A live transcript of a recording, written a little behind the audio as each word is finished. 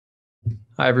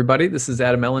Hi, everybody. This is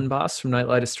Adam Elenbaas from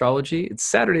Nightlight Astrology. It's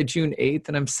Saturday, June 8th,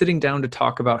 and I'm sitting down to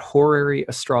talk about Horary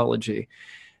Astrology.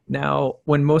 Now,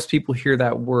 when most people hear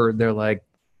that word, they're like,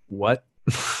 what?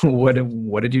 What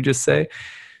did you just say?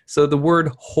 So the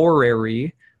word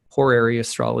horary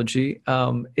astrology,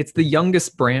 it's the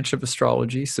youngest branch of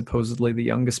astrology. Supposedly the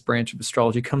youngest branch of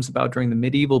astrology comes about during the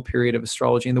medieval period of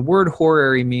astrology. And the word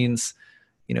horary means,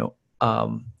 you know,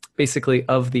 basically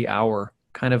of the hour,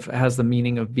 kind of has the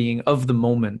meaning of being of the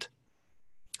moment.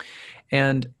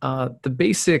 And the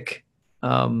basic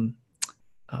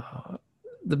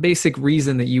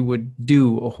reason that you would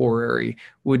do a horary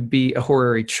would be a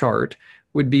horary chart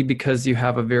would be because you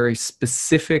have a very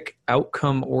specific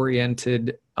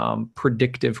outcome-oriented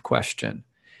predictive question.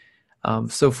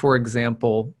 So for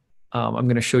example, I'm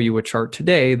going to show you a chart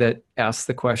today that asks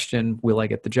the question, will I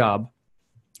get the job?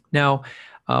 Now,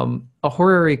 a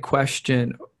horary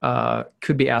question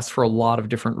could be asked for a lot of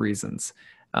different reasons.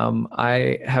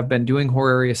 I have been doing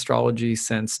horary astrology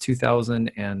since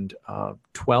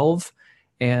 2012,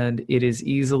 and it is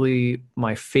easily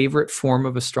my favorite form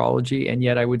of astrology, and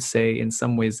yet I would say in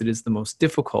some ways it is the most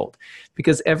difficult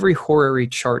because every horary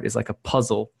chart is like a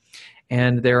puzzle,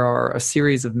 and there are a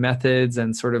series of methods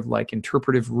and sort of like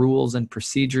interpretive rules and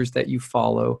procedures that you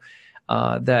follow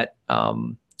that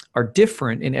are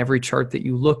different in every chart that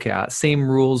you look at. Same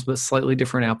rules, but slightly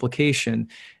different application.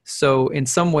 So in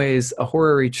some ways, a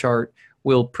horary chart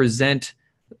will present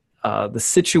the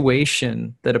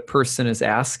situation that a person is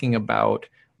asking about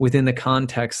within the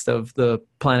context of the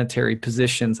planetary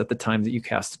positions at the time that you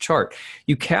cast a chart.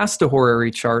 You cast a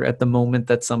horary chart at the moment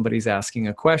that somebody's asking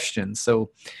a question. So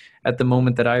at the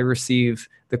moment that I receive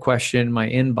the question in my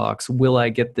inbox, will I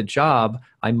get the job?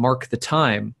 I mark the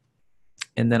time,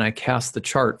 and then I cast the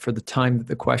chart for the time that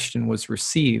the question was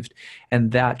received.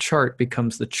 And that chart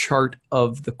becomes the chart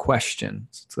of the question.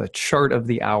 It's the chart of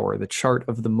the hour, the chart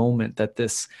of the moment that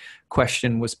this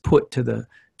question was put to the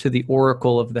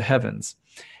oracle of the heavens.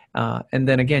 And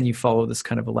then again, you follow this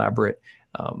kind of elaborate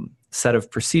set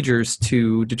of procedures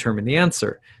to determine the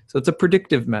answer. So it's a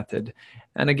predictive method.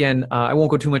 And again, I won't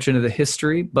go too much into the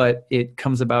history, but it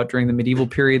comes about during the medieval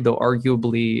period, though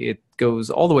arguably it goes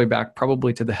all the way back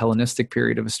probably to the Hellenistic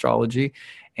period of astrology,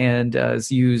 and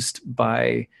is used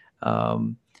by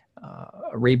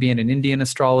Arabian and Indian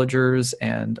astrologers,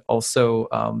 and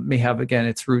also may have, again,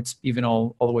 its roots even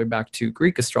all the way back to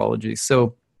Greek astrology.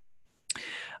 So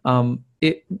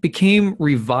it became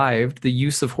revived. The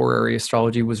use of horary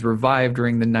astrology was revived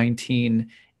during the 1980s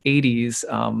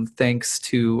thanks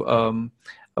to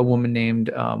a woman named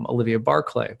Olivia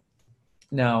Barclay.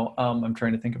 Now, I'm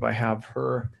trying to think if I have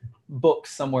her book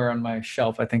somewhere on my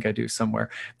shelf. I think I do somewhere.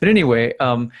 But anyway,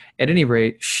 at any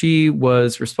rate, she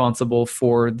was responsible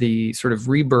for the sort of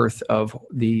rebirth of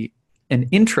an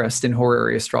interest in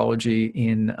horary astrology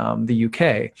in the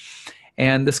UK.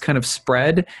 And this kind of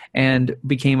spread and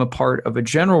became a part of a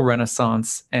general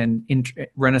renaissance and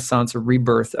renaissance or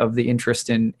rebirth of the interest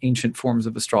in ancient forms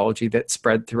of astrology that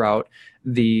spread throughout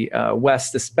the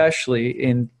West,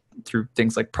 especially through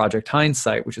things like Project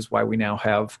Hindsight, which is why we now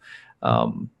have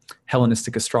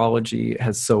Hellenistic astrology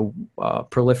is so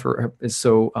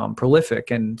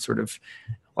prolific, and sort of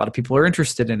a lot of people are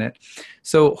interested in it.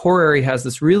 So horary has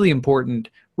this really important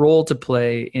role to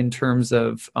play in terms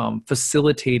of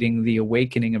facilitating the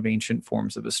awakening of ancient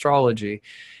forms of astrology.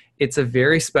 It's a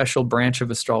very special branch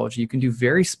of astrology. You can do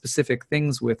very specific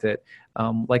things with it,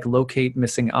 like locate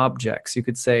missing objects. You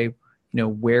could say,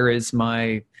 where is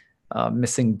my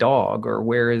missing dog, or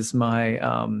where is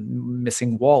my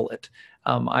missing wallet?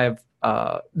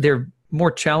 They're more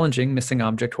challenging missing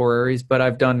object horaries, but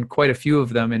I've done quite a few of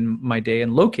them in my day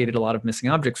and located a lot of missing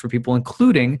objects for people,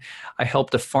 including I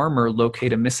helped a farmer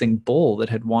locate a missing bull that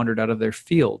had wandered out of their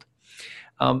field.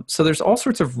 So there's all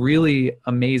sorts of really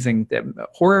amazing.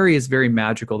 Horary is very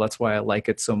magical. That's why I like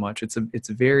it so much. It's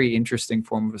a very interesting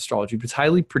form of astrology, but it's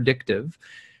highly predictive.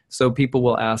 So people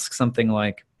will ask something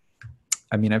like,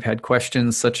 I've had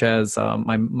questions such as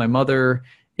my mother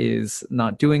is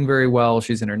not doing very well.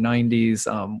 She's in her 90s.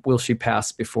 Will she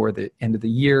pass before the end of the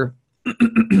year?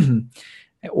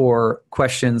 Or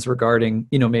questions regarding,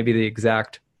 maybe the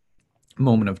exact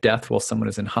moment of death while someone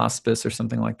is in hospice or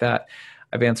something like that.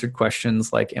 I've answered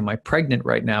questions like, am I pregnant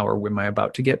right now, or am I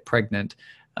about to get pregnant?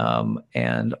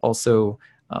 And also,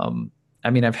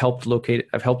 I've helped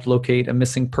locate a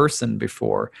missing person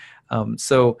before.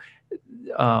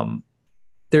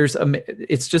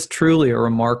 It's just truly a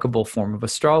remarkable form of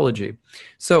astrology.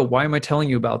 So why am I telling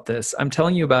you about this? I'm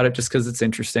telling you about it just because it's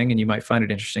interesting, and you might find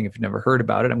it interesting if you've never heard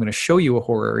about it. I'm going to show you a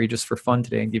horary just for fun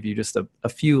today and give you just a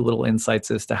few little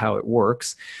insights as to how it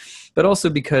works. but also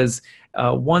because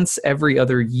once every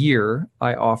other year,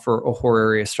 I offer a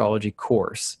Horary Astrology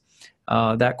course.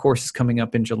 That course is coming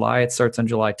up in July. It starts on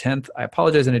July 10th. I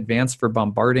apologize in advance for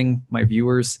bombarding my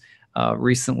viewers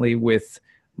recently with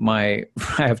I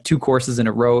have 2 courses in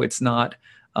a row. It's not,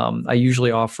 I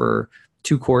usually offer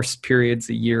 2 course periods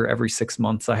a year. Every 6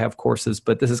 months I have courses,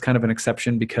 but this is kind of an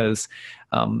exception because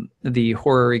the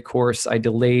Horary course, I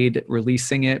delayed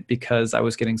releasing it because I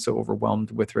was getting so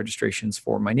overwhelmed with registrations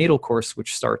for my natal course,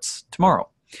 which starts tomorrow.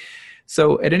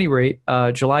 So at any rate,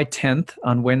 July 10th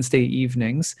on Wednesday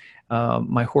evenings,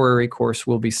 my Horary course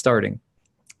will be starting.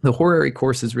 The Horary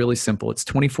course is really simple. It's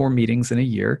 24 meetings in a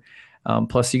year,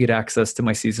 plus you get access to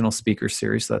my seasonal speaker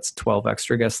series. So that's 12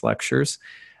 extra guest lectures.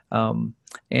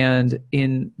 And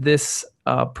in this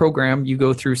program, you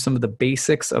go through some of the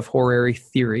basics of horary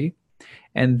theory.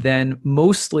 And then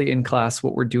mostly in class,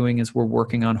 what we're doing is we're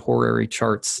working on horary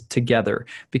charts together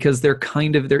because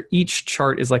each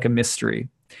chart is like a mystery.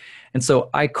 And so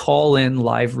I call in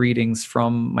live readings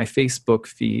from my Facebook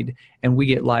feed, and we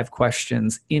get live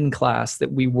questions in class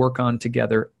that we work on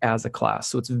together as a class.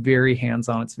 So it's very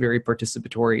hands-on, it's very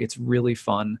participatory, it's really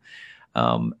fun.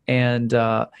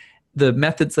 The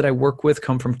methods that I work with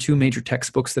come from 2 major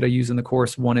textbooks that I use in the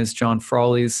course. One is John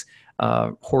Frawley's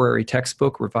Horary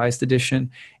textbook, revised edition,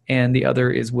 and the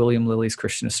other is William Lilly's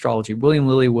Christian Astrology. William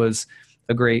Lilly was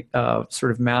a great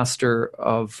sort of master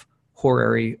of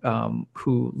Horary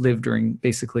who lived during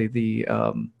basically the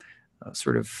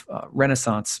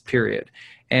Renaissance period.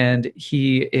 And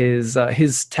he is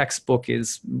his textbook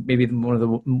is maybe one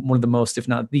of the most, if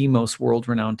not the most,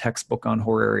 world-renowned textbook on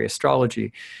horary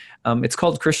astrology. It's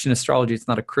called Christian Astrology. It's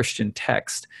not a Christian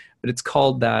text, but it's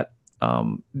called that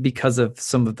because of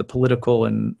some of the political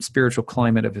and spiritual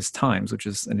climate of his times, which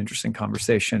is an interesting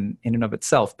conversation in and of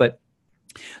itself. But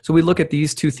so we look at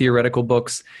these 2 theoretical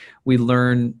books. We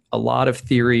learn a lot of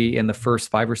theory in the first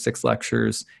 5 or 6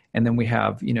 lectures, and then we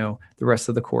have, the rest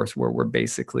of the course where we're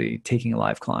basically taking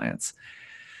live clients.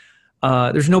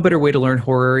 There's no better way to learn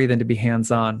horary than to be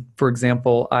hands-on. For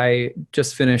example, I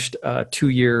just finished a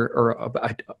 2-year,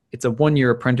 it's a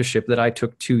 1-year apprenticeship that I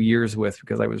took 2 years with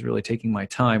because I was really taking my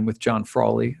time with John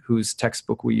Frawley, whose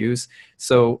textbook we use.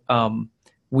 So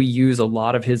we use a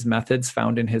lot of his methods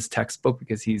found in his textbook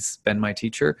because he's been my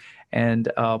teacher.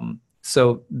 And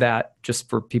so that just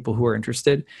for people who are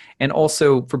interested. And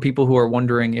also for people who are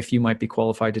wondering if you might be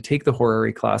qualified to take the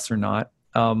horary class or not.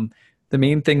 The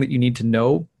main thing that you need to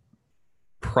know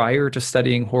prior to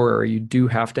studying horary, you do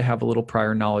have to have a little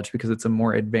prior knowledge because it's a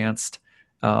more advanced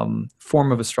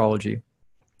form of astrology.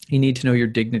 You need to know your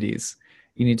dignities.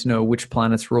 You need to know which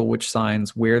planets rule which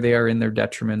signs, where they are in their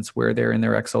detriments, where they're in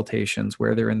their exaltations,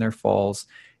 where they're in their falls.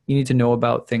 You need to know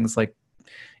about things like,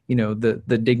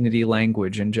 the dignity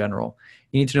language in general.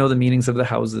 You need to know the meanings of the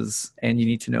houses, and you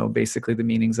need to know basically the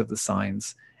meanings of the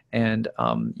signs. And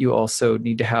you also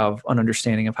need to have an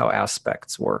understanding of how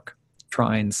aspects work.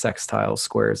 Trines, sextiles,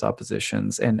 squares,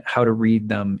 oppositions, and how to read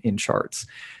them in charts.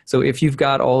 So if you've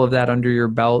got all of that under your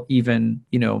belt, even,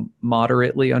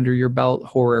 moderately under your belt,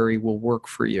 horary will work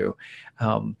for you.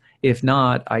 If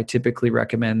not, I typically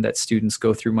recommend that students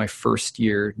go through my first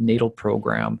year natal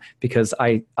program because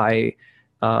I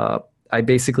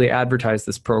basically advertise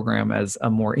this program as a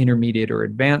more intermediate or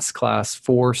advanced class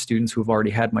for students who have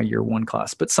already had my year 1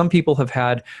 class. But some people have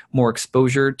had more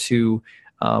exposure to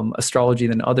astrology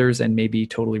than others and may be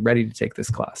totally ready to take this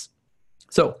class.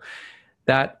 So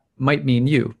that might mean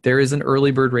you. There is an early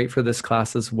bird rate for this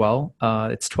class as well.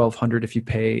 It's $1,200 if you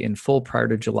pay in full prior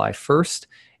to July 1st.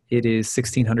 It is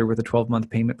 $1,600 with a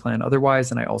 12-month payment plan otherwise,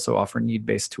 and I also offer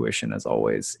need-based tuition as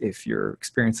always if you're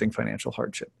experiencing financial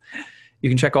hardship. You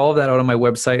can check all of that out on my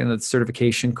website and the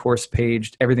certification course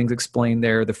page. Everything's explained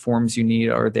there. The forms you need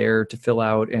are there to fill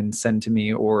out and send to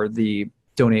me, or the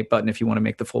donate button if you want to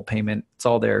make the full payment. It's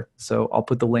all there. So I'll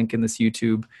put the link in this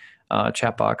YouTube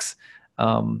chat box.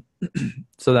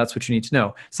 So that's what you need to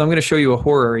know. So I'm going to show you a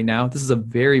horary now. This is a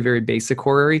very, very basic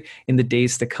horary. In the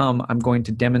days to come, I'm going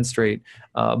to demonstrate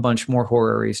a bunch more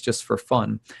horaries just for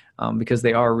fun because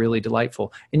they are really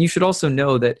delightful. And you should also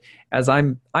know that as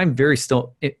I'm very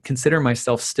still, consider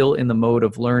myself still in the mode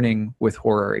of learning with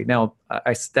horary. Now,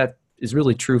 that is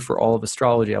really true for all of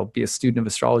astrology. I'll be a student of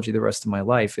astrology the rest of my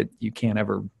life. You can't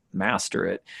ever master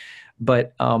it.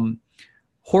 But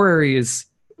horary is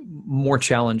more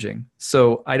challenging.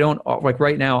 So I don't, like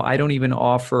right now, I don't even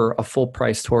offer a full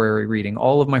priced horary reading.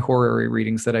 All of my horary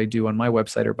readings that I do on my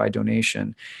website are by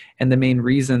donation. And the main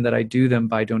reason that I do them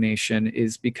by donation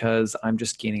is because I'm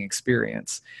just gaining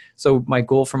experience. So my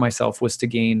goal for myself was to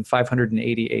gain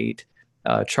 588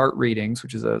 chart readings,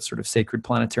 which is a sort of sacred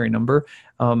planetary number,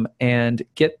 and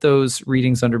get those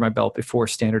readings under my belt before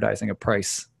standardizing a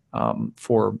price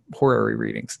for horary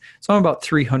readings. So I'm about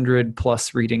 300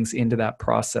 plus readings into that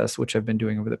process, which I've been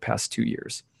doing over the past 2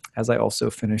 years. As I also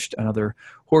finished another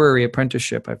horary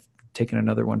apprenticeship, I've taken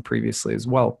another one previously as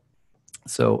well.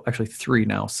 So actually 3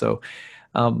 now. So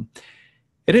at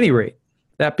any rate,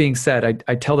 that being said,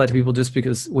 I tell that to people just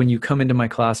because when you come into my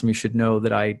class, you should know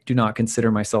that I do not consider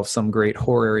myself some great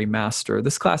horary master.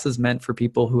 This class is meant for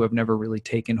people who have never really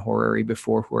taken horary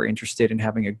before, who are interested in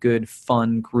having a good,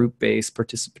 fun, group-based,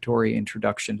 participatory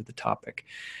introduction to the topic.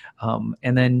 And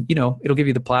then, it'll give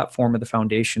you the platform or the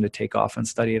foundation to take off and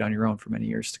study it on your own for many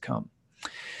years to come.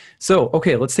 So,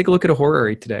 okay, let's take a look at a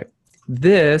horary today.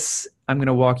 I'm going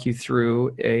to walk you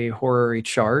through a horary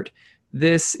chart.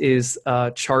 This is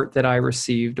a chart that I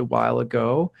received a while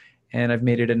ago, and I've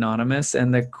made it anonymous.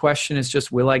 And the question is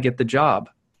just, will I get the job?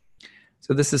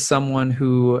 So this is someone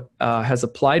who has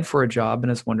applied for a job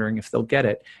and is wondering if they'll get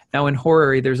it. Now in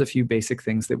horary, there's a few basic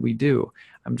things that we do.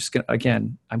 I'm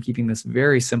keeping this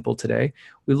very simple today.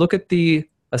 We look at the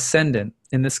ascendant.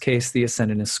 In this case, the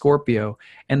ascendant is Scorpio,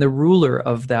 and the ruler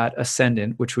of that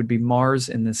ascendant, which would be Mars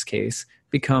in this case,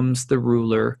 becomes the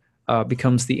ruler,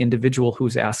 becomes the individual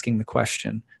who's asking the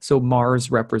question. So Mars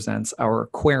represents our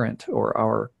querent or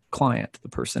our client, the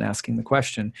person asking the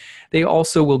question. They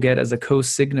also will get as a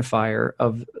co-signifier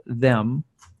of them,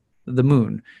 the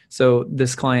moon. So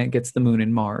this client gets the moon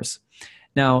in Mars.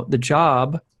 Now the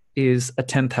job is a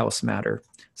 10th house matter.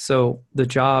 So the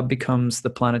job becomes the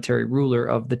planetary ruler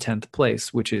of the 10th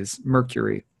place, which is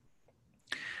Mercury.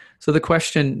 So the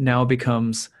question now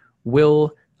becomes,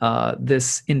 will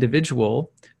this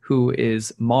individual who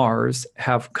is Mars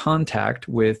have contact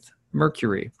with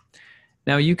Mercury?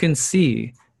 Now you can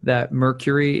see that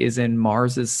Mercury is in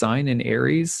Mars's sign in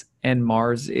Aries and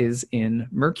Mars is in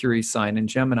Mercury's sign in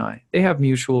Gemini. They have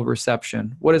mutual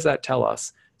reception. What does that tell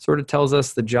us? Sort of tells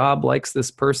us the job likes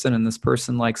this person and this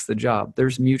person likes the job.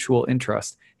 There's mutual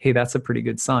interest. Hey, that's a pretty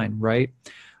good sign, right?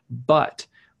 But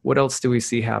what else do we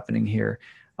see happening here?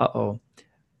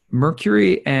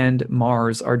 Mercury and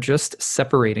Mars are just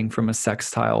separating from a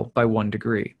sextile by 1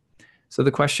 degree. So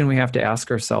the question we have to ask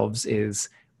ourselves is,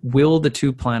 will the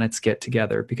two planets get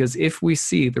together? Because if we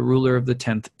see the ruler of the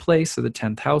 10th place or the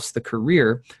 10th house, the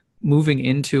career, moving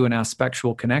into an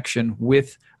aspectual connection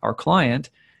with our client,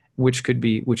 which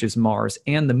is Mars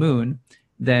and the moon,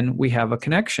 then we have a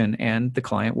connection and the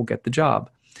client will get the job.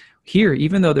 Here,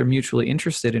 even though they're mutually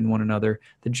interested in one another,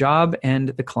 the job and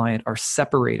the client are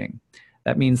separating.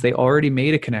 That means they already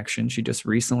made a connection. She just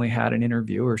recently had an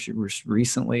interview, or she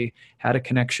recently had a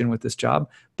connection with this job,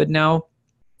 but now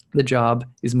the job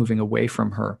is moving away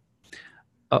from her.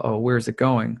 Where is it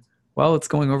going? Well, it's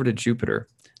going over to Jupiter.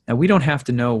 Now, we don't have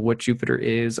to know what Jupiter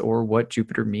is or what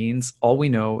Jupiter means. All we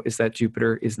know is that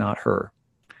Jupiter is not her.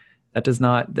 That does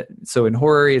not, so in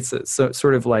horary, it's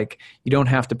sort of like you don't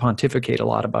have to pontificate a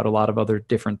lot about a lot of other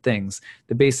different things.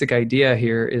 The basic idea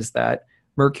here is that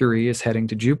Mercury is heading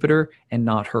to Jupiter and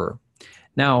not her.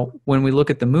 Now, when we look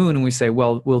at the moon and we say,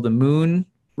 well, will the moon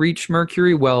reach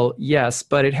Mercury? Well, yes,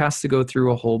 but it has to go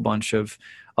through a whole bunch of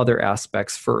other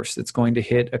aspects first. It's going to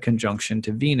hit a conjunction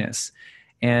to Venus,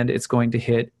 and it's going to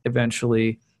hit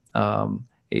eventually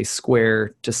a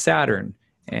square to Saturn,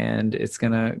 and it's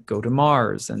going to go to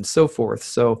Mars and so forth.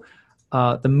 So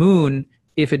the moon,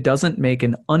 if it doesn't make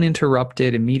an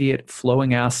uninterrupted, immediate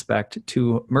flowing aspect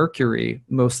to Mercury,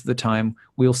 most of the time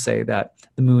we'll say that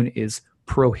the moon is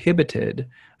prohibited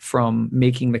from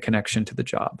making the connection to the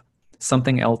job.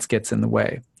 Something else gets in the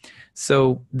way.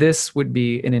 So this would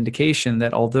be an indication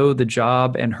that although the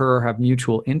job and her have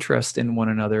mutual interest in one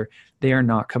another, they are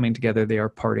not coming together, they are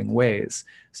parting ways.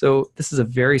 So this is a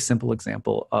very simple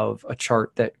example of a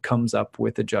chart that comes up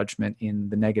with a judgment in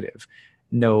the negative.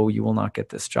 No, you will not get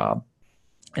this job.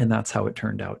 And that's how it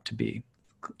turned out to be.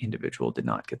 The individual did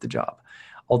not get the job.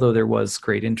 Although there was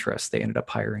great interest, they ended up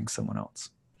hiring someone else.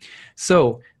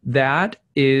 So that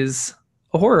is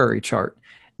a horary chart.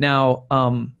 Now,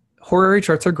 horary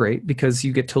charts are great because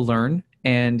you get to learn,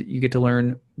 and you get to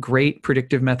learn great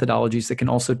predictive methodologies that can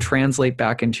also translate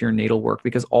back into your natal work,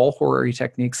 because all horary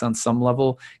techniques on some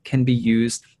level can be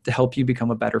used to help you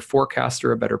become a better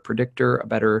forecaster, a better predictor, a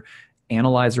better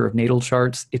analyzer of natal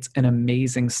charts. It's an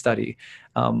amazing study.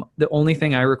 The only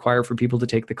thing I require for people to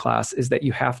take the class is that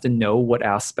you have to know what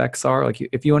aspects are. Like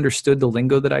if you understood the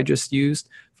lingo that I just used,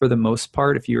 for the most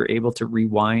part, if you're able to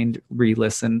rewind,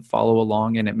 re-listen, follow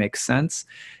along, and it makes sense,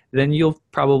 then you'll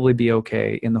probably be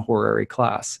okay in the horary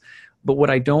class. But what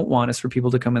I don't want is for people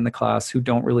to come in the class who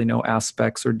don't really know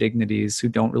aspects or dignities, who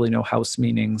don't really know house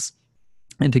meanings,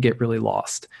 and to get really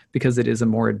lost, because it is a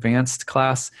more advanced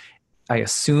class. I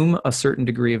assume a certain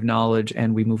degree of knowledge,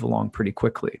 and we move along pretty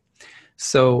quickly.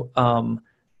 So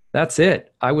that's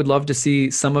it. I would love to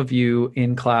see some of you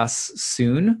in class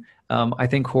soon. I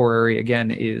think horary,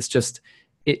 again, is just,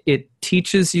 it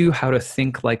teaches you how to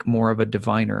think like more of a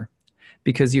diviner,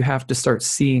 because you have to start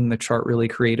seeing the chart really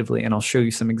creatively. And I'll show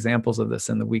you some examples of this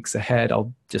in the weeks ahead.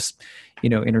 I'll just,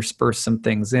 intersperse some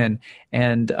things in.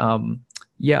 And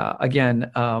yeah, again,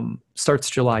 starts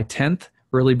July 10th.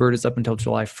 Early bird is up until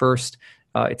July 1st.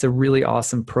 It's a really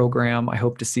awesome program. I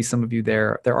hope to see some of you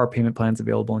there. There are payment plans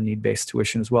available and need-based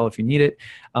tuition as well if you need it.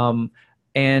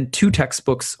 And 2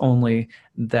 textbooks only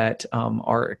that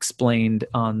are explained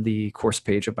on the course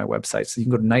page of my website. So you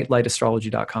can go to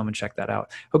nightlightastrology.com and check that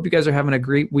out. Hope you guys are having a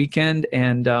great weekend.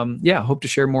 And yeah, hope to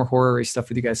share more horary stuff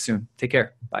with you guys soon. Take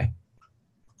care. Bye.